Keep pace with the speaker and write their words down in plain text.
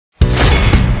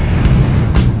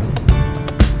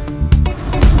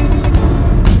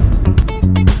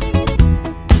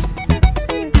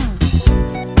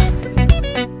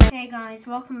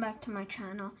welcome back to my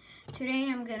channel. Today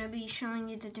I'm going to be showing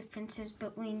you the differences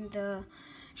between the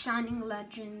Shining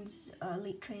Legends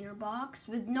Elite Trainer box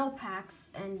with no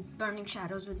packs and Burning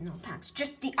Shadows with no packs,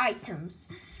 just the items.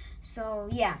 So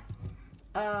yeah,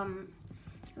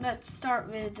 let's start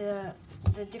with the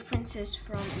differences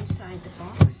from inside the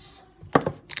box.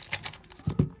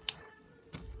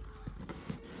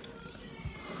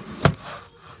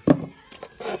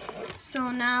 So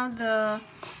now the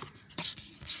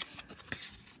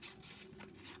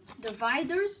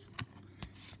dividers.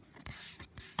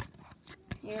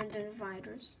 Here are the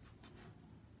dividers.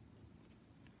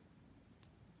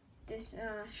 This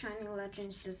Shining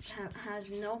Legends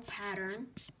has no pattern.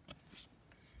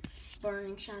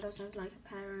 Burning Shadows has like a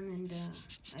pattern,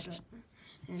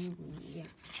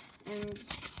 and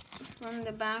from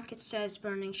the back it says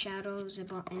Burning Shadows,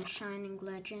 in Shining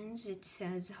Legends it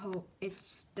says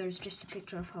there's just a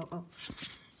picture of Ho-Oh.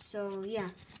 So yeah,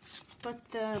 let's put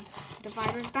the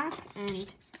dividers back and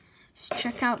let's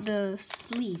check out the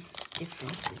sleeve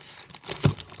differences.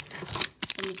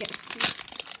 Let me get a sleeve.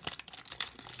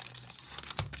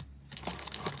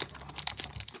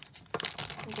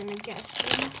 I'm gonna get a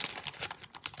sleeve.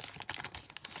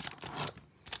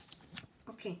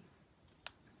 Okay.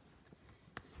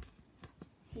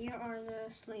 Here are the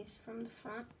sleeves from the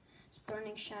front. It's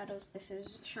Burning Shadows. This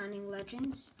is Shining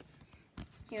Legends.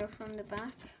 Here from the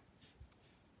back.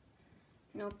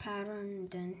 No pattern,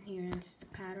 then here is the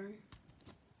pattern.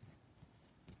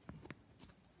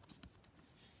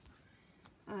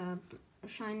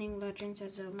 Shining Legends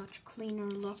has a much cleaner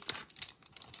look,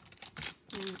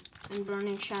 and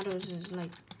Burning Shadows is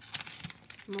like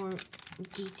more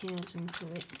details into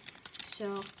it.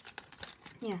 So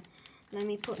yeah, let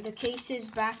me put the cases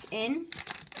back in.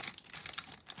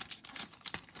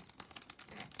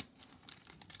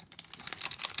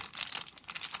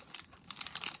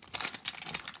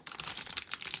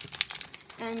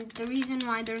 And the reason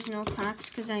why there's no packs,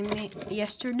 because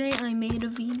yesterday I made a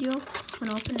video on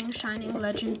opening Shining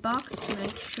Legend box.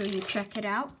 Make sure you check it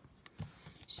out.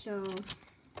 So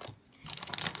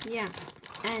yeah,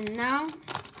 and now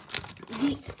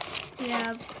we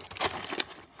have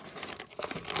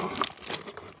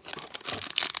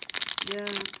the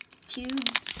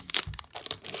cubes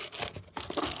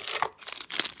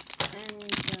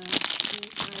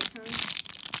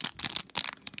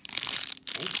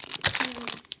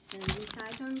and these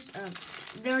items.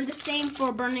 They're the same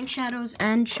for Burning Shadows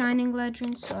and Shining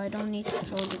Legends, so I don't need to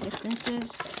show the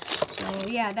differences. So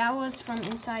yeah, that was from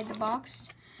inside the box.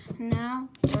 Now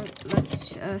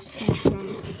let's see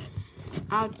from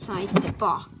outside the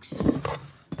box.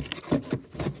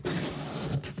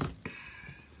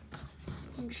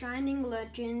 In Shining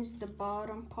Legends, the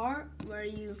bottom part where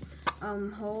you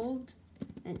hold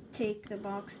and take the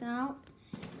box out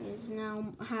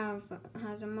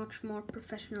has a much more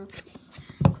professional,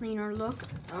 cleaner look,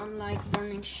 unlike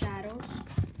Burning Shadows,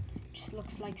 which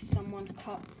looks like someone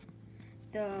cut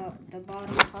the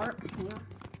bottom part here.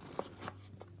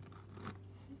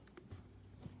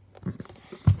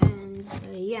 And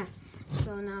yeah,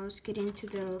 so now let's get into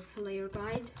the player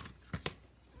guide.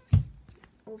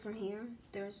 Over here,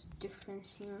 there's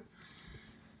difference here.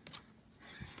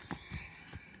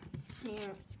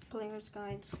 Here, player's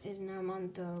guides is now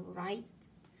on the right,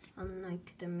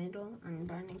 unlike the middle and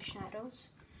Burning Shadows.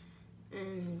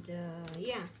 And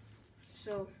yeah,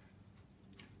 so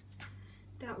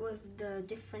that was the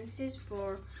differences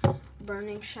for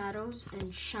Burning Shadows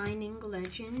and Shining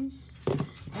Legends.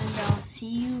 And I'll see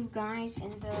you guys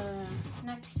in the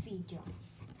next video.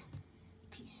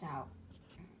 Peace out.